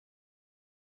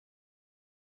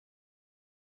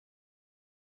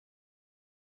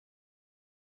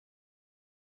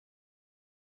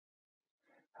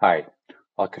Hi.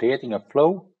 While creating a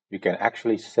flow, you can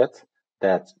actually set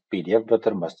that PDF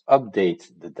Butler must update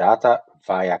the data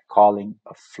via calling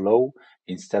a flow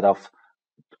instead of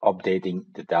updating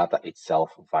the data itself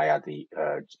via the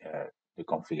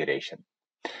configuration.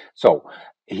 So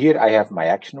here I have my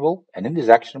actionable, and in this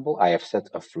actionable I have set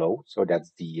a flow. So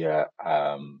that's the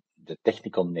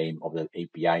technical name of the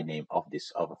API name of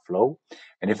a flow.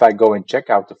 And if I go and check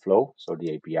out the flow, so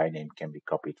the API name can be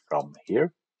copied from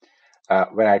here.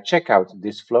 When I check out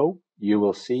this flow, you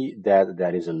will see that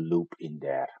there is a loop in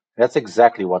there. That's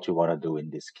exactly what you want to do in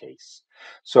this case.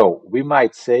 So we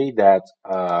might say that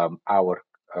our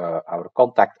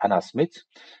contact Anna Smith,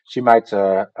 she might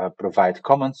provide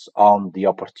comments on the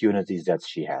opportunities that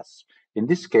she has. In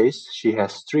this case, she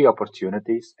has 3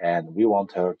 opportunities, and we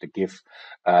want her to give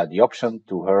the option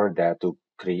to her that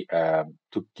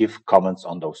to give comments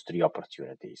on those 3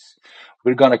 opportunities.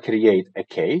 We're going to create a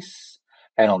case.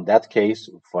 And on that case,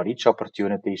 for each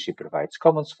opportunity she provides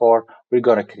comments for, we're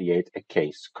going to create a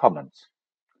case comment.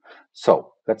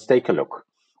 So let's take a look.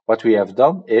 What we have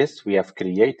done is we have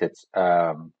created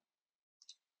a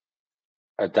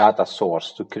data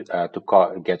source to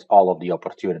get all of the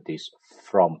opportunities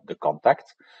from the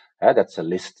contact. That's a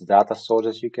list data source,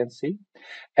 as you can see.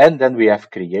 And then we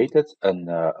have created a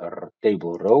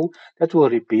table row that will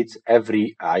repeat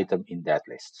every item in that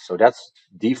list. So that's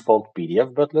default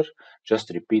PDF Butler,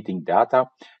 just repeating data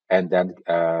and then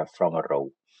from a row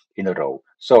in a row.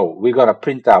 So we're going to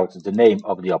print out the name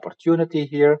of the opportunity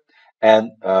here,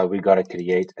 and we're going to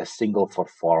create a single for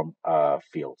form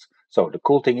field. So the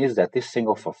cool thing is that this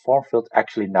single for form field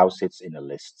actually now sits in a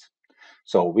list.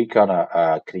 So we're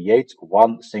gonna create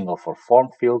one single for form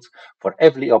field for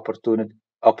every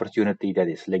opportunity that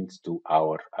is linked to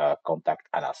our contact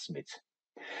Anna Smith.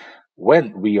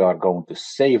 When we are going to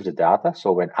save the data,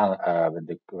 so when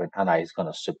Anna is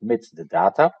going to submit the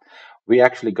data, we're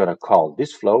actually going to call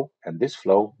this flow, and this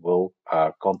flow will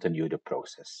continue the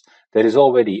process. There is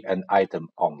already an item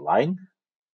online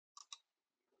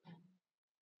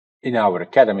in our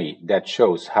academy that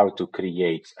shows how to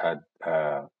create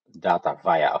data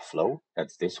via a flow.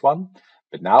 That's this one.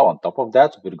 But now on top of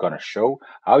that, we're going to show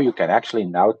how you can actually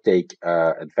now take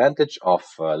advantage of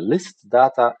list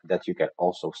data that you can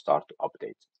also start to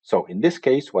update. So in this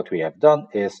case, what we have done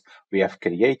is we have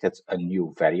created a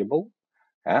new variable.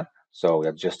 So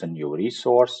that's just a new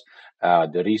resource.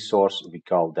 The resource, we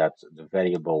call that the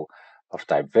variable of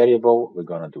type variable. We're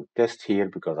going to do test here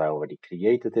because I already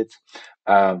created it.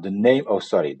 The name, oh,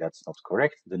 sorry, that's not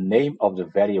correct. The name of the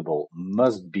variable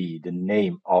must be the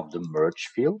name of the merge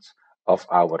field of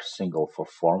our single for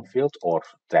form field or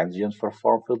transient for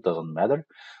form field, doesn't matter.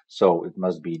 So it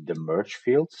must be the merge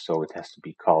field. So it has to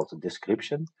be called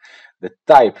description. The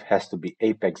type has to be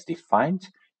apex defined.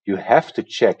 You have to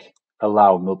check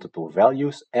allow multiple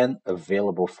values and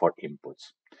available for input.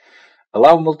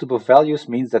 Allow multiple values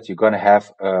means that you're going to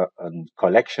have a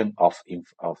collection of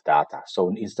data. So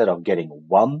instead of getting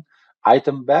one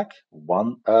item back,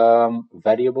 one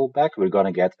variable back, we're going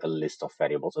to get a list of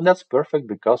variables. And that's perfect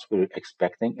because we're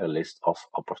expecting a list of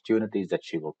opportunities that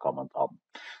she will comment on.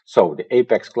 So the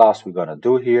Apex class we're going to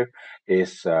do here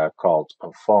is called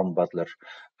form Butler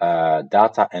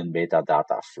data and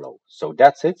metadata flow. So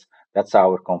that's it. That's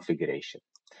our configuration.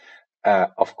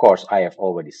 Of course, I have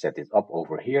already set it up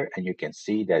over here, and you can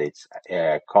see that it's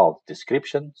called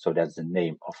description. So that's the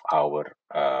name of our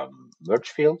merge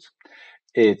field.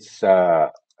 It's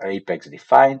apex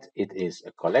defined. It is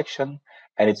a collection,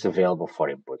 and it's available for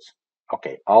input.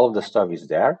 Okay, all of the stuff is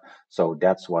there. So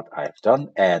that's what I've done.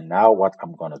 And now what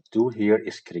I'm going to do here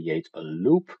is create a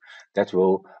loop that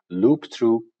will loop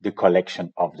through the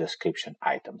collection of description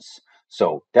items.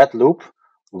 So that loop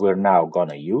we're now going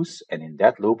to use, and in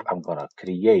that loop I'm going to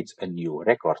create a new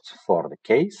record for the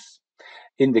case.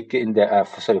 For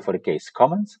the case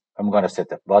comment, I'm going to set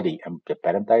the body and the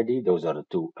parent ID. Those are the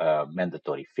two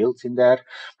mandatory fields in there.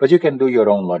 But you can do your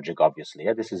own logic, obviously.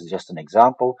 This is just an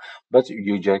example, but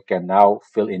you just can now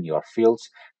fill in your fields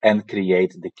and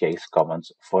create the case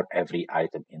comments for every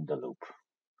item in the loop.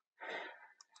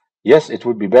 Yes, it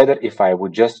would be better if I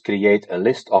would just create a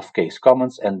list of case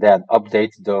comments and then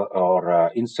update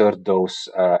or insert those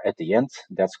at the end.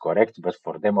 That's correct, but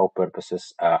for demo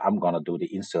purposes, I'm going to do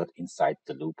the insert inside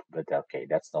the loop, but okay,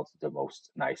 that's not the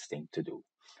most nice thing to do.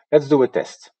 Let's do a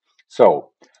test.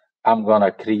 So I'm going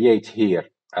to create here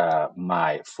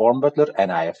my form butler,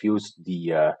 and I have used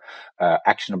the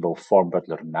actionable form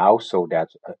butler now, so that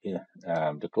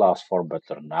the class form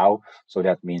butler now, so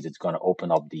that means it's going to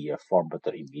open up the form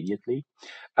butler immediately.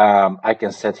 I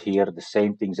can set here the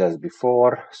same things as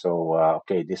before. So,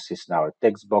 okay, this is now a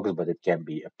text box, but it can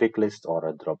be a pick list or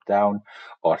a drop down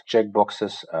or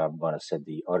checkboxes. I'm going to set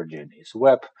the origin is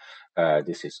web.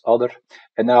 This is other.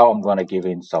 And now I'm going to give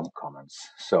in some comments.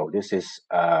 So this is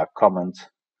comment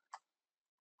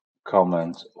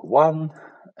one,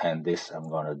 and this I'm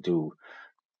going to do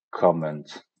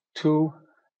comment two,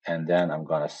 and then I'm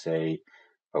going to say,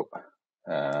 oh,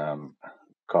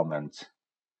 comment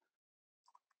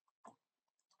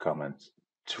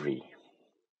three.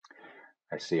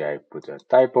 I see I put a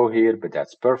typo here, but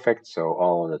that's perfect. So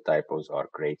all of the typos are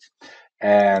great.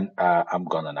 And I'm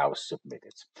gonna now submit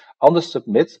it. On the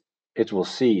submit, it will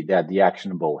see that the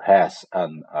actionable has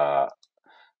a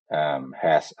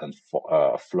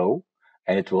flow,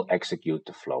 and it will execute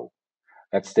the flow.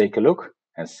 Let's take a look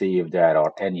and see if there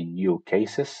are any new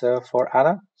cases for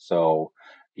Anna. So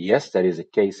yes, there is a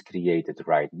case created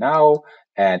right now.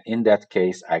 And in that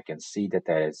case, I can see that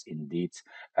there is indeed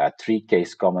three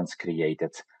case comments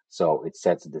created. So it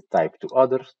sets the type to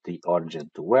other, the origin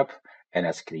to web, and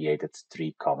has created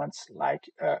three comments like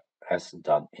as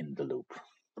done in the loop.